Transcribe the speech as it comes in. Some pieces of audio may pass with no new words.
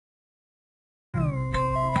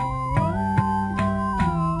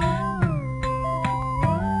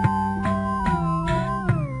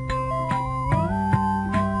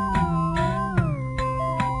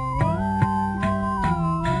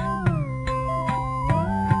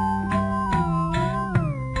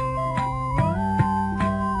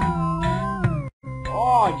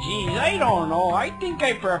geez, I don't know. I think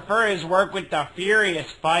I prefer his work with the Furious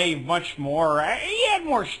Five much more. He had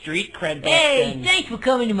more street cred back Hey, then. thanks for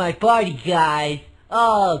coming to my party, guys.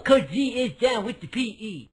 Oh, Coach Z is down with the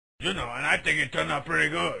PE. You know, and I think it turned out pretty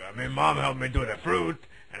good. I mean, Mom helped me do the fruit,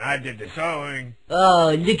 and I did the sewing.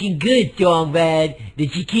 Oh, looking good, Songbird. The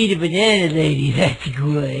Chiquita Banana Lady, that's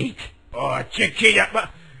great. Oh, Chiquita, but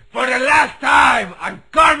for the last time, I'm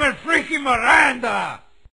Carmen freaking Miranda!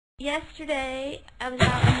 Yesterday, I was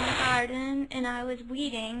out in the garden, and I was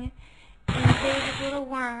weeding, and there was this little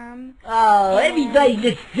worm. Oh, everybody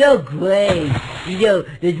looks so great. You know,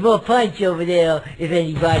 there's more punch over there if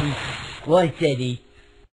anybody wants any.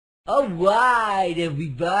 Alright,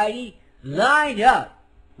 everybody, line up.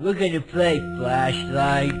 We're gonna play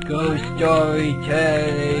flashlight ghost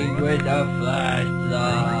storytelling with a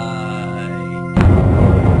flashlight.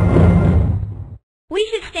 We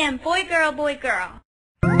should stand boy, girl, boy, girl.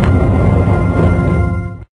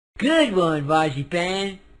 Good one,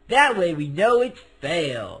 Marzipan. That way we know it's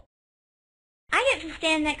fail. I get to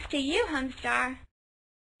stand next to you, Homestar.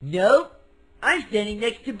 Nope. I'm standing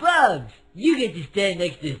next to Bugs. You get to stand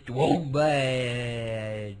next to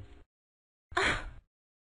Songbird.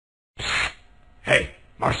 Hey,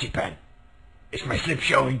 Marzipan, is my slip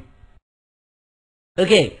showing?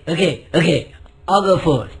 Okay. I'll go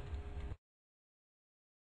first.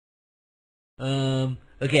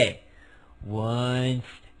 Okay. Once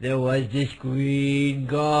there was this green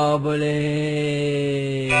goblin.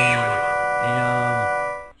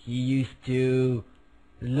 And, he used to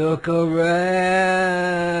look around.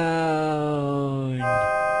 And,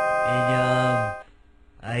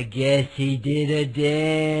 I guess he did a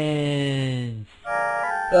dance.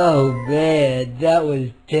 Oh man, that was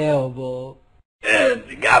terrible. And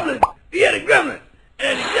the goblin, he had a gremlin,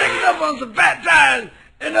 and he jacked up on some fat tires,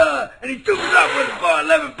 and he took it up with a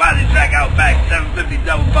 411 pilot track out back, 750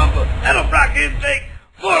 double bumper, Edelbrock intake,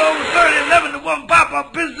 4 over 30, 11 to 1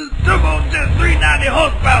 pop-up piston, turbo just 390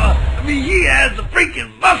 horsepower. I mean, he has the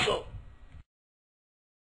freaking muscle.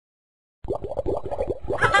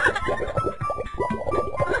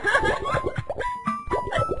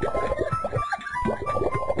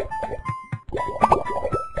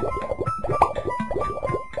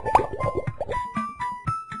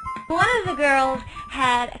 One of the girls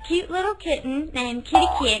had a cute little kitten named Kitty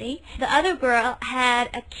Kitty. The other girl had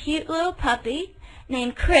a cute little puppy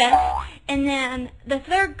named Chris. And then the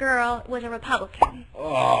third girl was a Republican.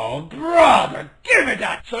 Oh, brother, give me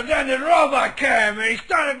that. So then the robot came and he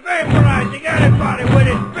started vaporizing everybody with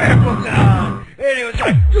his vapor gun. And he was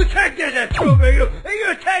like, you take this and throw me, you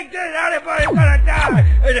take this, everybody's gonna die.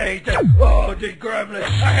 And then he said, oh, the gremlin,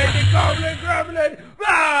 I hate the gremlin.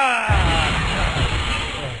 Ah!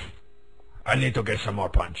 I need to get some more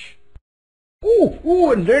punch.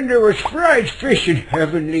 Ooh, and then there was fried fish and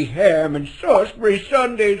heavenly ham and salisbury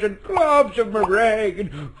sundaes and globs of meringue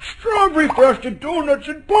and strawberry frosted donuts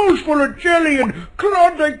and bowls full of jelly and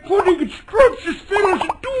Klondike pudding and scrumptious fiddles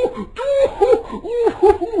and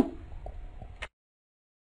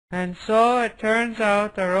And so it turns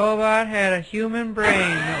out the robot had a human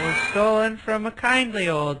brain that was stolen from a kindly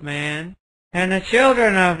old man. And the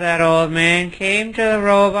children of that old man came to the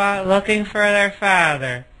robot looking for their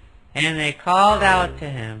father, and they called out to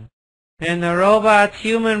him. And the robot's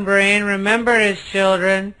human brain remembered his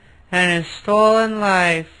children and his stolen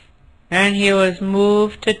life, and he was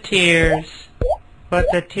moved to tears. But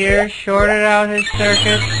the tears shorted out his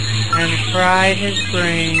circuits and fried his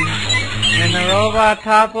brain, and the robot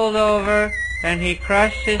toppled over, and he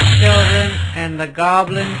crushed his children and the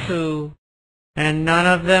goblin too, and none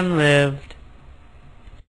of them lived.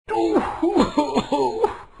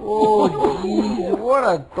 Oh, jeez, what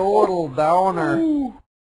a total downer.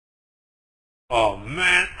 Oh,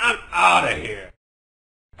 man, I'm out of here.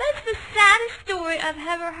 That's the saddest story I've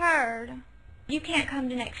ever heard. You can't come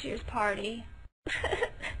to next year's party.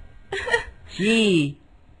 Gee,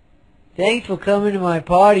 thanks for coming to my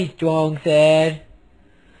party, Strong Sad.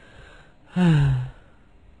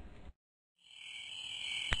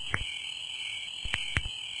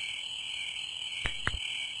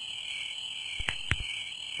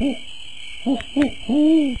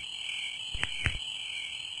 Ooh.